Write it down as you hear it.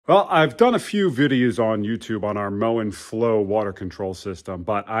Well, I've done a few videos on YouTube on our Moen Flo water control system,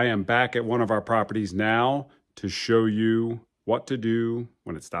 but I am back at one of our properties now to show you what to do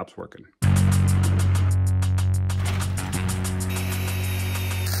when it stops working.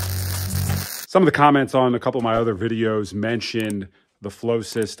 Some of the comments on a couple of my other videos mentioned the flow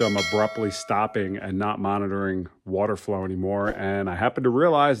system abruptly stopping and not monitoring water flow anymore. And I happened to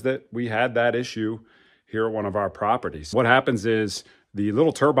realize that we had that issue here at one of our properties. What happens is the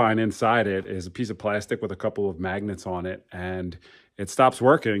little turbine inside it is a piece of plastic with a couple of magnets on it, and it stops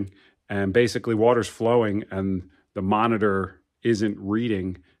working, and basically water's flowing and the monitor isn't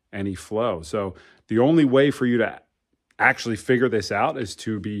reading any flow. So the only way for you to actually figure this out is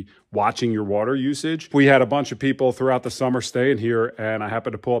to be watching your water usage. We had a bunch of people throughout the summer staying here, and I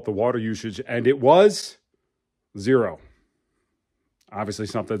happened to pull up the water usage, and it was 0. Obviously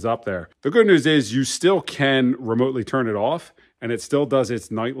something's up there. The good news is you still can remotely turn it off, and it still does its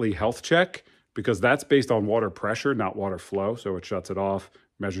nightly health check, because that's based on water pressure, not water flow. So it shuts it off,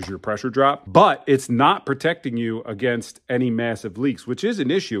 measures your pressure drop, but it's not protecting you against any massive leaks, which is an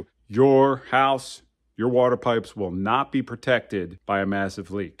issue. Your house, your water pipes will not be protected by a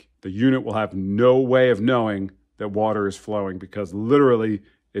massive leak. The unit will have no way of knowing that water is flowing because literally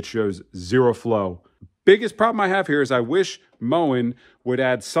it shows 0 flow. Biggest problem I have here is I wish Moen would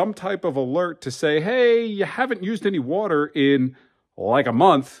add some type of alert to say, hey, you haven't used any water in like a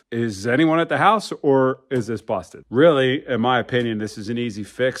month. Is anyone at the house, or is this busted? Really, in my opinion, this is an easy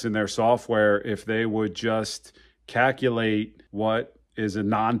fix in their software. If they would just calculate what is a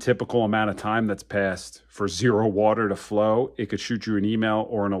non-typical amount of time that's passed for 0 water to flow, it could shoot you an email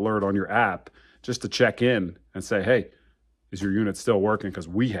or an alert on your app just to check in and say, hey, is your unit still working? Because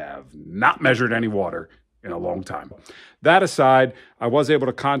we have not measured any water in a long time. That aside, I was able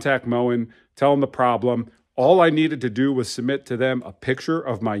to contact Moen, tell them the problem. All I needed to do was submit to them a picture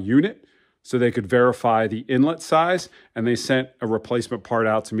of my unit so they could verify the inlet size, and they sent a replacement part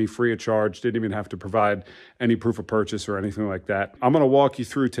out to me free of charge. Didn't even have to provide any proof of purchase or anything like that. I'm gonna walk you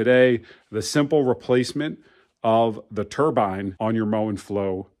through today the simple replacement of the turbine on your Moen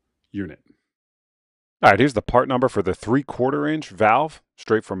Flo unit. All right, here's the part number for the 3/4 inch valve,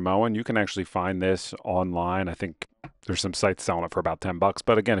 straight from Moen. You can actually find this online. I think there's some sites selling it for about 10 bucks.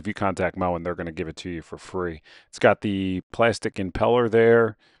 But again, if you contact Moen, they're gonna give it to you for free. It's got the plastic impeller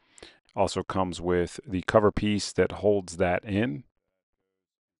there. Also comes with the cover piece that holds that in.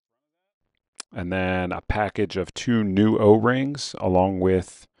 And then a package of 2 new O-rings along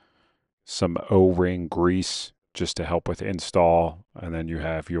with some O-ring grease just to help with install. And then you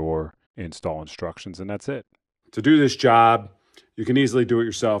have your install instructions, and that's it. To do this job, you can easily do it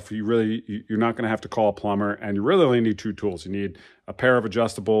yourself. You're not going to have to call a plumber, and you really only need 2 tools. You need a pair of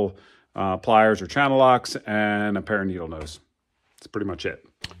adjustable pliers or channel locks and a pair of needle nose. That's pretty much it.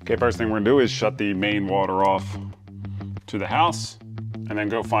 Okay, first thing we're going to do is shut the main water off to the house, and then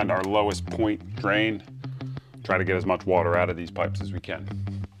go find our lowest point drain. Try to get as much water out of these pipes as we can.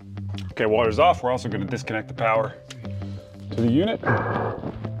 Okay, water's off. We're also going to disconnect the power to the unit.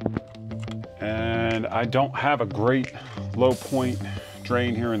 And I don't have a great low point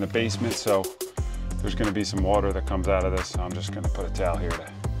drain here in the basement, so there's gonna be some water that comes out of this. So I'm just gonna put a towel here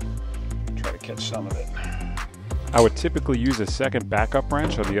to try to catch some of it. I would typically use a second backup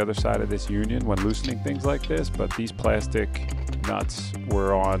wrench on the other side of this union when loosening things like this, but these plastic nuts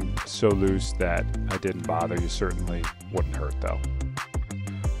were on so loose that I didn't bother. You certainly wouldn't hurt though.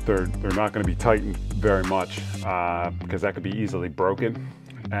 They're not gonna be tightened very much because that could be easily broken.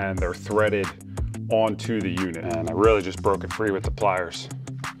 And they're threaded onto the unit. And I really just broke it free with the pliers.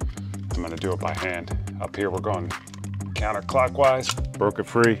 I'm gonna do it by hand. Up here, we're going counterclockwise, broke it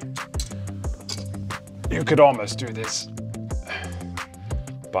free. You could almost do this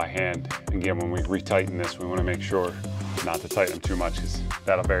by hand. Again, when we retighten this, we wanna make sure not to tighten them too much because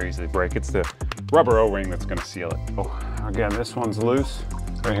that'll very easily break. It's the rubber O-ring that's gonna seal it. Oh, again, this one's loose.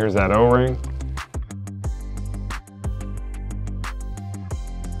 Right here's that O-ring.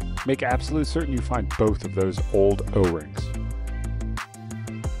 Make absolute certain you find both of those old O-rings.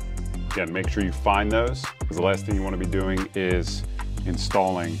 Again, make sure you find those, because the last thing you want to be doing is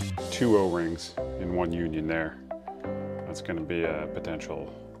installing 2 O-rings in one union there. That's going to be a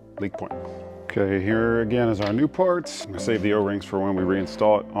potential leak point. Okay, here again is our new parts. I'm going to save the O-rings for when we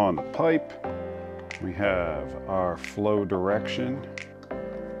reinstall it on the pipe. We have our flow direction.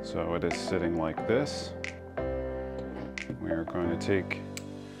 So it is sitting like this. We are going to take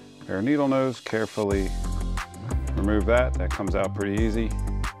our needle nose, carefully remove that. That comes out pretty easy.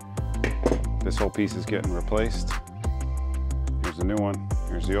 This whole piece is getting replaced. Here's the new one,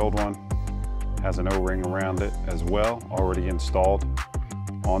 here's the old one. Has an O-ring around it as well, already installed.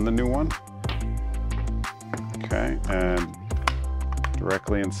 on the new one. Okay, and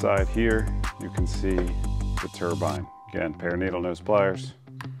directly inside here, you can see the turbine. Again, pair of needle nose pliers.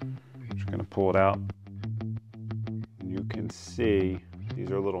 Just gonna pull it out. You can see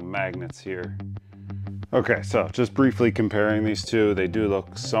these are little magnets here. Okay, so just briefly comparing these two, they do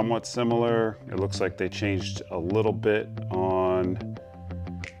look somewhat similar. It looks like they changed a little bit on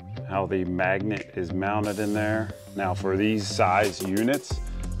how the magnet is mounted in there. Now for these size units,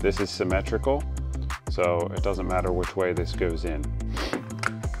 this is symmetrical, so it doesn't matter which way this goes in.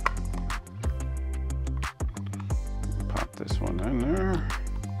 Pop this one in there.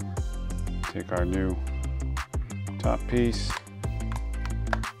 Take our new top piece.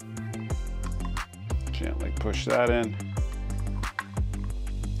 Gently push that in.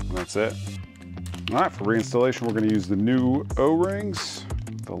 And that's it. All right, for reinstallation, we're gonna use the new O-rings.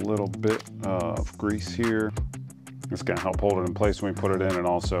 A little bit of grease here. It's gonna help hold it in place when we put it in, and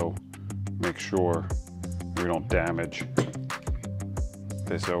also make sure we don't damage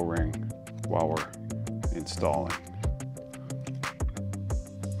this O-ring while we're installing.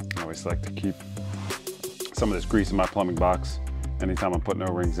 I always like to keep some of this grease in my plumbing box anytime I'm putting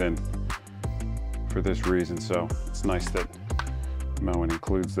O-rings in for this reason, so it's nice that Moen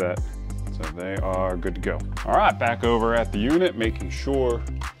includes that. So they are good to go. All right, back over at the unit, making sure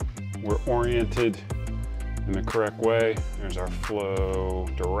we're oriented in the correct way. There's our flow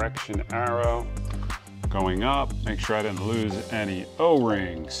direction arrow going up. Make sure I didn't lose any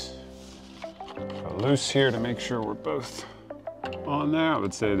O-rings. Loose here to make sure we're both on there. I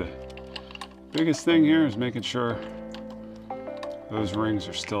would say the biggest thing here is making sure those rings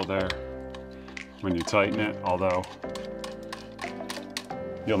are still there when you tighten it, although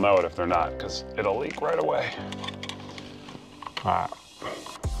you'll know it if they're not, because it'll leak right away. All right.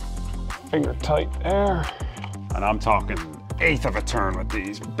 Finger tight there. And I'm talking 1/8 of a turn with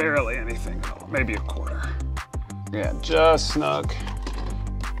these, barely anything at all, maybe a 1/4. Yeah, just snug.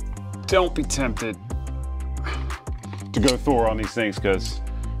 Don't be tempted to go Thor on these things, because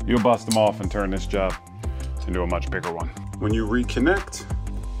you'll bust them off and turn this job into a much bigger one. When you reconnect,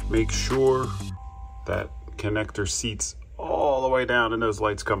 make sure that connector seats all the way down and those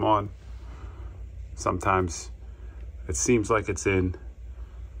lights come on. Sometimes it seems like it's in,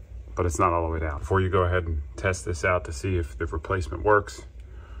 but it's not all the way down. Before you go ahead and test this out to see if the replacement works,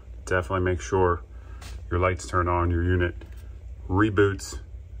 definitely make sure your lights turn on, your unit reboots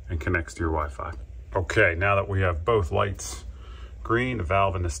and connects to your Wi-Fi. Okay, now that we have both lights green, the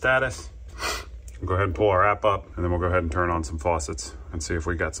valve in the status, we'll go ahead and pull our app up, and then we'll go ahead and turn on some faucets and see if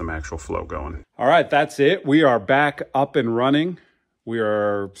we got some actual flow going. All right, that's it. We are back up and running. We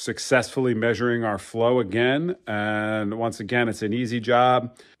are successfully measuring our flow again. And once again, it's an easy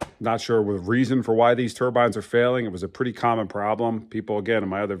job. Not sure the reason for why these turbines are failing. It was a pretty common problem. People, again, in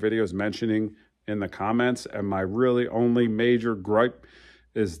my other videos mentioning in the comments. And my really only major gripe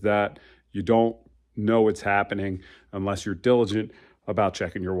is that you don't know it's happening unless you're diligent about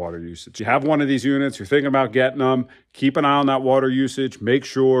checking your water usage. You have one of these units, you're thinking about getting them, keep an eye on that water usage, make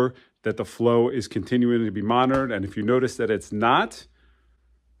sure that the flow is continuing to be monitored. And if you notice that it's not,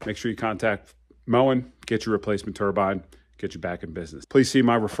 make sure you contact Moen, get your replacement turbine, get you back in business. Please see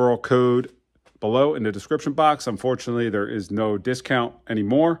my referral code below in the description box. Unfortunately, there is no discount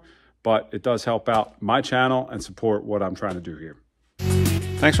anymore, but it does help out my channel and support what I'm trying to do here.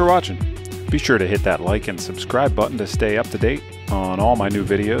 Thanks for watching. Be sure to hit that like and subscribe button to stay up to date on all my new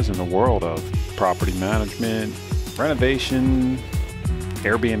videos in the world of property management, renovation,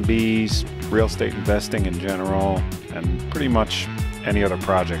 Airbnbs, real estate investing in general, and pretty much any other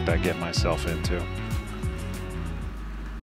project I get myself into.